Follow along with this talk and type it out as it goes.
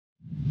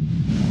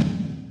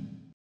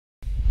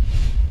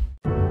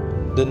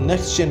The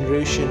next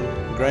generation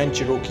Grand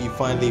Cherokee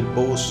finally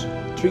boasts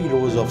 3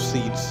 rows of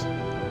seats.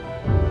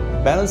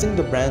 Balancing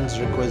the brand's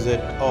requisite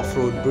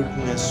off-road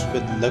brutiness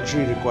with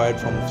luxury required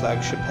from a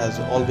flagship has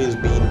always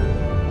been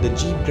the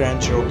Jeep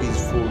Grand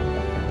Cherokee's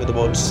forte. With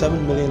about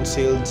 7 million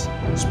sales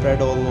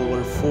spread all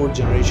over 4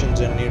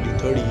 generations and nearly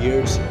 30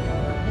 years,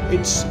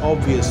 it's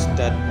obvious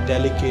that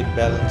delicate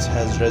balance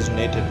has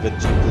resonated with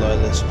Jeep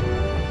loyalists.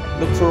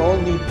 Look for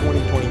all-new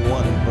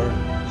 2021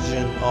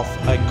 version of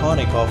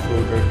iconic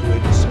off-roader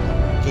to its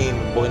game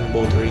in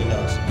both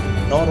arenas.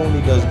 Not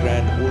only does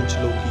Grand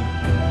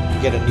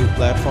Cherokee get a new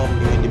platform,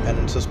 new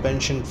independent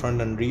suspension,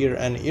 front and rear,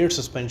 and air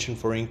suspension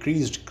for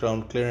increased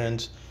ground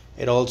clearance,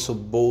 it also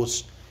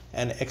boasts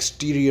an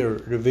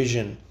exterior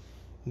revision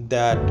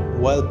that,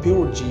 while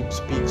pure Jeep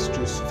speaks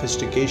to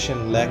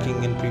sophistication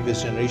lacking in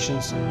previous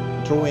generations,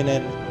 throw in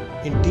an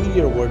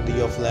interior worthy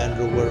of Land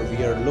Rover.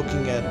 We are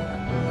looking at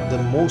the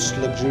most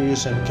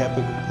luxurious and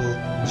capable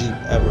Jeep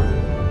ever.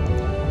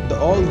 The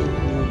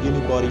all-new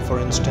unibody, for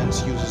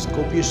instance, uses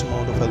copious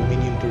amount of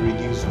aluminium to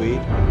reduce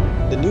weight.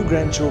 The new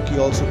Grand Cherokee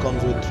also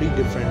comes with 3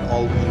 different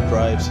all-wheel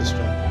drive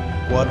systems: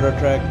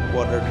 Quadra-Track,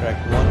 Quadra-Track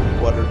 1,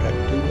 Quadra-Track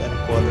 2, and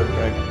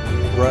Quadra-Track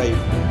Drive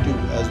 2,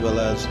 as well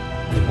as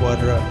the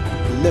Quadra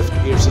lift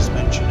air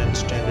suspension and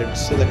standard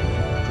select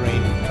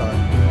terrain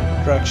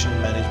traction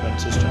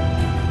management system.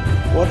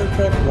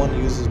 Quadra-Track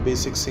 1 uses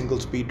basic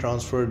single-speed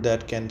transfer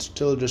that can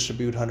still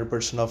distribute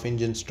 100% of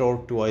engine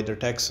torque to either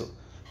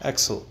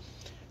axle.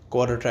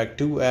 Quadra-Track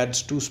 2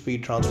 adds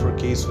 2-speed transfer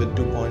case with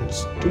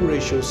 2.2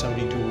 ratio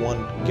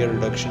 70:1 gear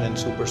reduction and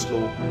super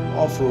slow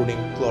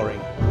off-roading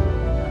cloring.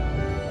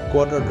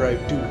 Quadra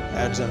Drive 2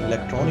 adds an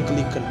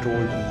electronically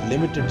controlled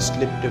limited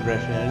slip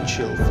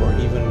differential for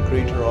even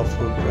greater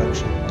off-road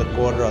traction. The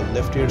Quadra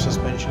lift air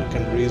suspension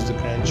can raise the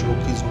Grand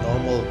Cherokee's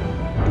normal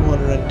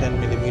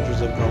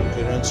 210mm of ground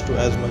clearance to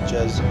as much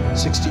as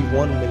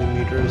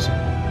 61mm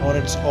on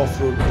its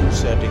off-road 2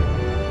 setting,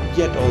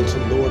 yet also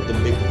lower the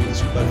big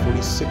beast by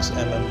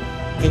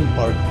 46mm in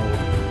park mode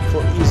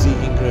for easy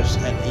ingress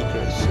and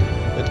egress.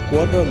 With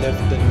Quadra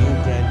lift, the new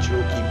Grand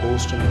Cherokee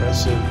boasts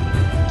impressive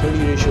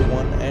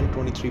 30:1 and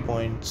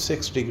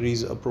 23.6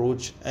 degrees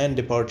approach and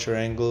departure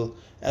angle,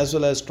 as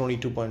well as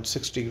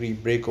 22.6 degree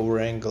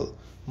breakover angle.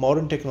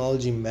 Modern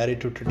technology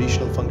married to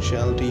traditional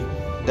functionality,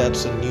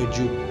 that's a new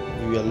Jeep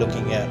we are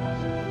looking at.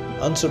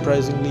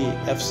 Unsurprisingly,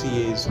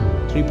 FCA's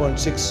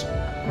 3.6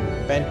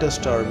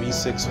 Pentastar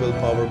V6 will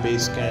power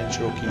base Grand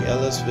Cherokee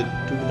LS with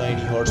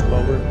 290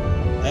 horsepower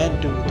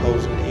and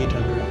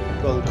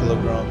 2,812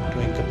 kg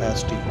towing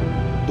capacity.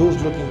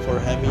 Those looking for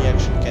Hemi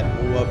action can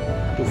move up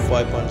to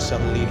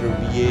 5.7-liter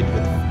V8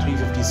 with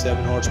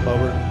 357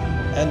 horsepower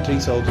and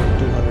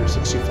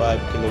 3,265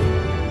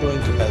 kg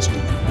towing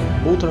capacity.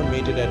 Both are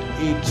mated at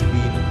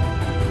 8-speed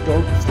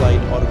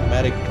torque-flight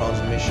automatic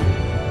transmission.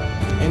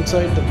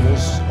 Inside, the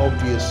most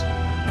obvious,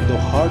 though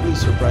hardly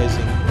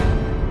surprising,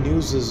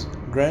 news is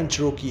Grand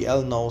Cherokee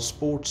L now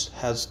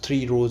has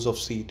 3 rows of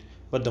seat,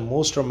 but the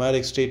most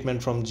dramatic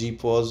statement from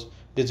Jeep was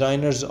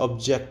designers'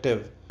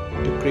 objective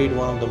to create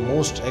one of the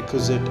most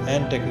exquisite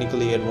and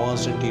technically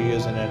advanced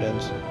interiors and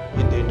add-ons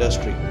in the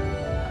industry.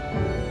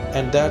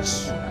 And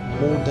that's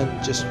more than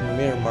just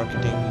mere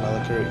marketing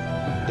malarkey.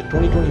 The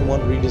 2021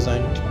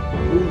 redesign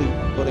truly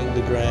putting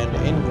the Grand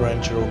in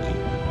Grand Cherokee.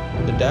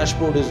 The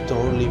dashboard is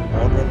thoroughly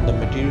modern, the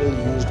material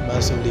used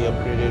massively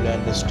upgraded,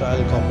 and the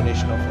style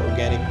combination of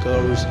organic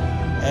curves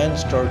and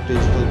stark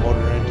digital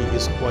modernity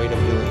is quite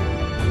appealing.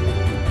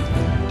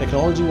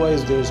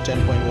 Technology-wise, there is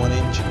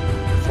 10.1-inch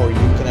for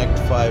Uconnect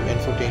 5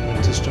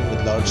 infotainment system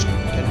with large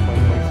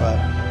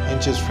 10.25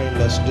 inches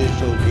frameless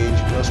digital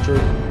gauge cluster.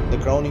 The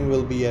crowning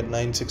will be at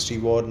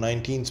 960-watt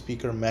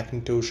 19-speaker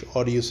Macintosh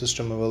audio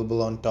system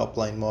available on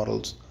top-line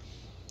models.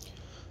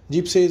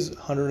 Jeep says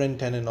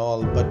 110 in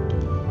all, but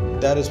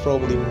that is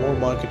probably more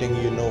marketing,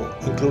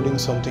 including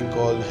something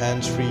called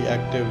hands-free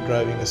active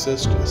driving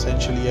assist,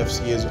 essentially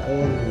FCA's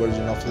own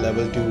version of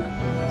level 2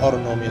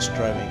 autonomous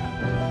driving,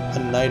 a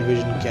night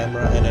vision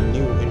camera, and a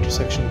new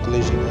intersection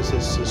collision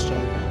assist system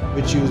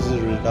which uses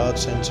a radar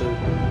sensor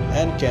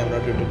and camera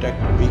to detect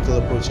a vehicle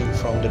approaching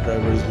from the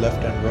driver's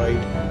left and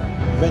right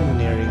when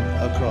nearing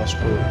a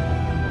crossroad.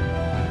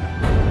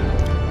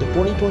 The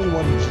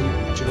 2021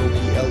 Jeep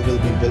Cherokee L will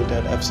be built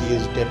at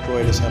FCA's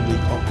Detroit Assembly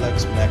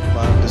Complex,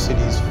 the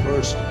city's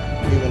first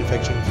new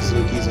manufacturing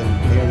facilities in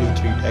nearly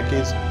 3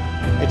 decades.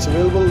 It's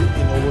available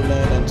in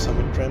Overland and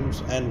Summit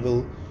trims and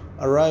will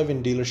arrive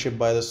in dealership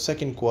by the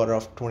second quarter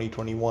of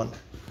 2021.